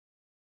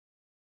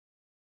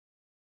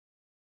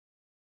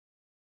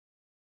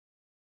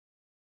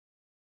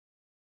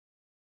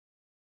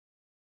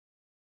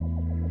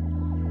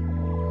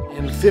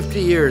In 50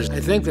 years,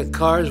 I think that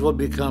cars will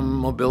become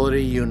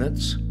mobility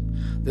units.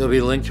 They'll be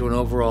linked to an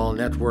overall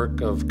network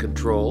of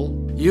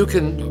control. You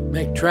can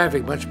make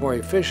traffic much more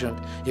efficient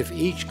if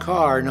each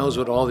car knows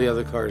what all the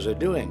other cars are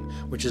doing,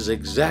 which is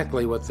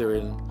exactly what they're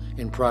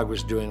in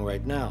progress doing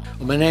right now.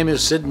 Well, my name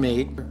is Syd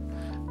Mead,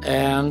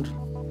 and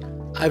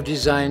I've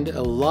designed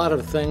a lot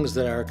of things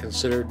that are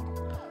considered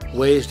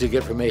ways to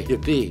get from A to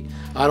B.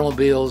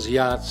 Automobiles,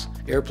 yachts,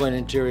 airplane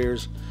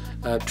interiors,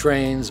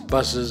 trains,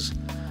 buses,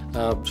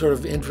 sort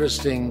of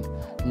interesting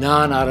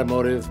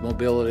non-automotive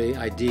mobility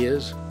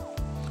ideas.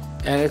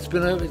 And it's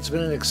been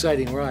an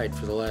exciting ride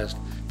for the last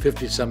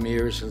 50-some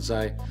years since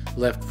I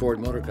left Ford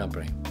Motor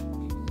Company.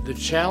 The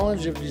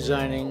challenge of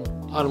designing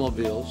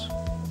automobiles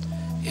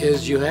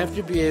is you have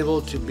to be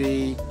able to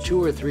be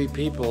 2 or 3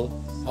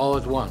 people all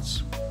at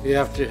once. You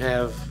have to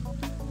have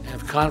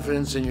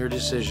confidence in your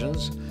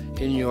decisions,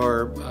 in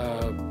your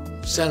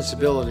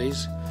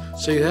sensibilities.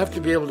 So you have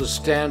to be able to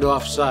stand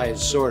offside,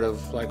 sort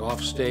of like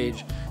off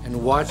stage,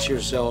 and watch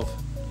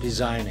yourself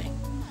designing.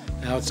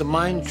 Now, it's a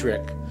mind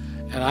trick,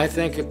 and I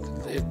think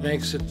it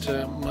makes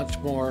it much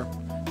more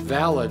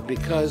valid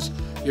because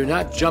you're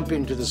not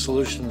jumping to the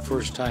solution the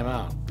first time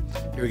out.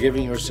 You're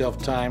giving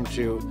yourself time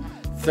to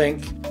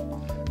think,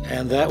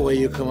 and that way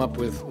you come up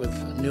with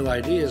new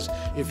ideas.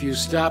 If you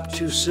stop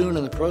too soon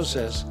in the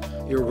process,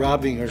 you're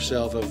robbing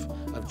yourself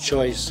of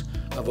choice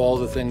of all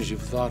the things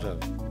you've thought of.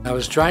 I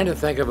was trying to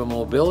think of a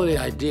mobility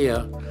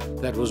idea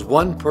that was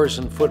one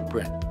person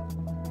footprint.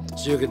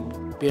 So you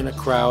could be in a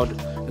crowd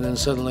and then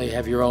suddenly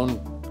have your own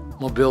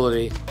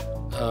mobility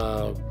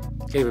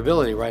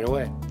capability right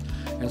away.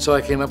 And so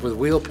I came up with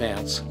wheel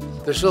pants.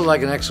 They're sort of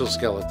like an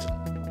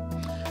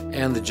exoskeleton.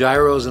 And the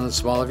gyro's in the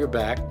small of your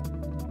back,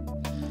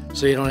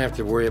 so you don't have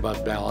to worry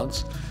about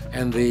balance.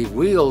 And the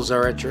wheels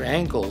are at your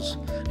ankles,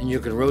 and you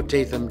can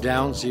rotate them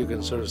down so you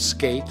can sort of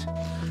skate,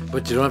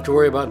 but you don't have to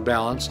worry about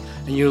balance.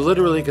 And you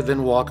literally could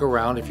then walk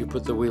around if you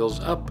put the wheels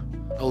up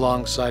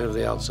alongside of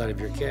the outside of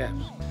your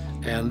calves.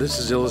 And this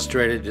is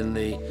illustrated in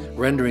the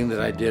rendering that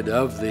I did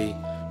of the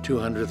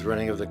 200th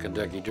running of the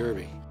Kentucky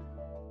Derby.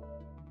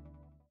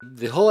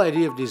 The whole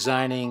idea of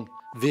designing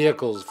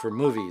vehicles for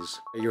movies,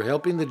 you're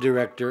helping the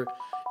director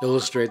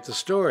illustrate the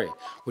story,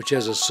 which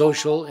has a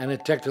social and a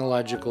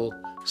technological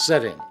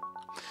setting.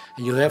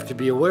 And you have to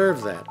be aware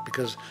of that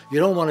because you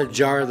don't want to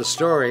jar the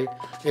story.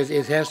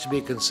 It has to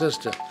be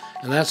consistent.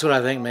 And that's what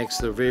I think makes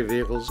the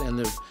vehicles and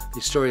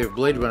the story of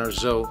Blade Runner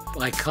so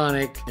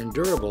iconic and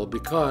durable,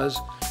 because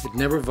it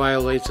never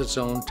violates its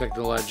own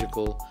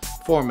technological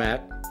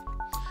format.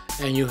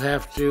 And you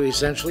have to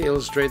essentially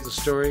illustrate the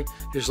story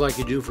just like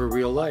you do for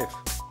real life.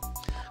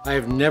 I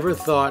have never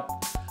thought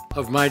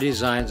of my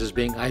designs as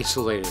being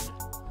isolated.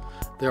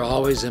 They're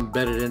always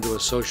embedded into a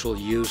social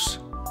use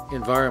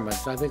environment.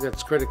 I think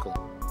that's critical.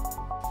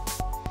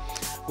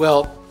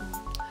 Well,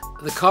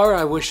 the car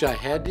I wish I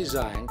had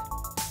designed,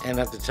 and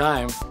at the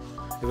time,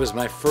 it was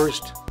my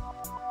first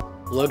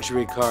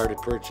luxury car to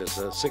purchase,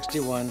 a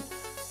 61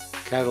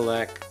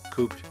 Cadillac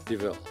Coupe de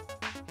Ville.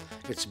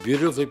 It's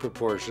beautifully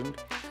proportioned,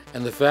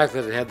 and the fact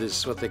that it had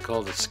this, what they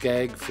called a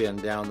skag fin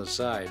down the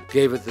side,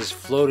 gave it this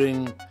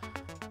floating,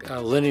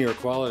 linear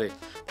quality.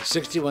 The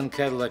 61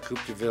 Cadillac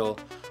Coupe de Ville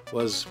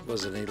was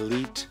an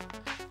elite,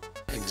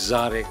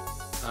 exotic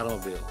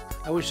automobile.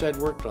 I wish I'd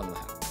worked on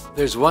that.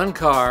 There's one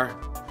car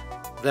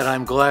that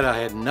I'm glad I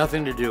had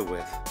nothing to do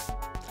with,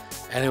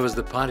 and it was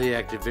the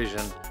Pontiac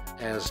Division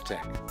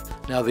Aztec.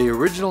 Now, the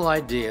original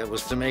idea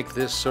was to make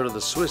this sort of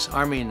the Swiss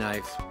Army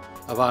knife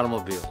of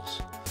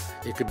automobiles.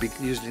 It could be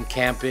used in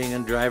camping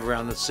and drive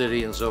around the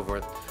city and so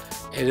forth.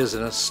 It is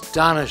an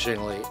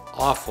astonishingly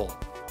awful,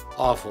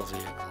 awful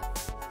vehicle.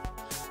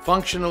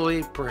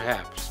 Functionally,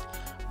 perhaps,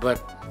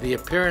 but the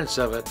appearance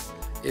of it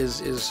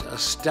is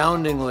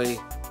astoundingly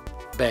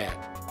bad.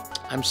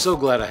 I'm so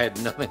glad I had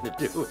nothing to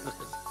do with it.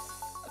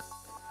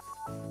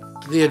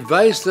 The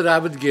advice that I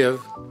would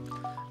give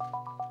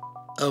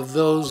of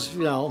those,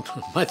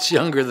 much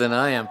younger than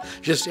I am,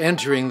 just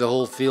entering the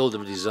whole field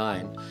of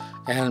design,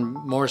 and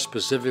more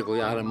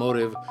specifically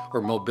automotive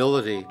or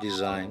mobility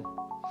design,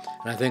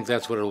 and I think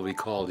that's what it will be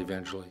called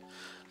eventually.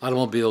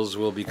 Automobiles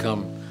will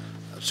become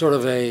sort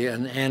of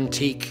an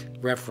antique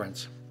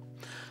reference.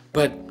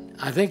 But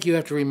I think you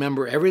have to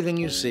remember everything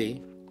you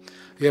see.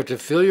 You have to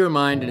fill your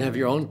mind and have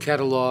your own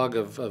catalog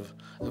of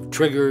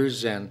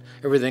triggers and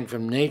everything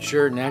from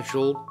nature,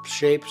 natural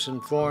shapes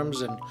and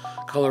forms and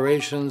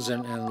colorations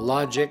and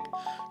logic,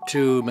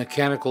 to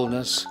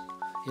mechanicalness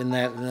in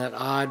that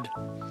odd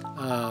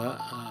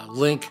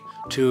link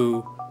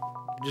to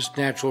just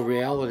natural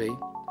reality.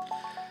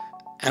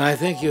 And I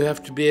think you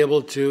have to be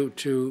able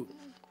to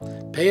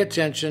pay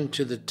attention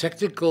to the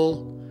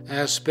technical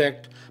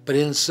aspect, but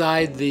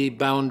inside the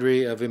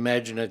boundary of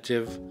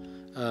imaginative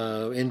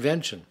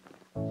invention.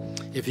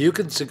 If you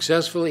can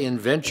successfully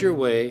invent your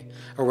way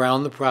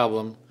around the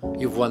problem,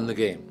 you've won the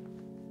game.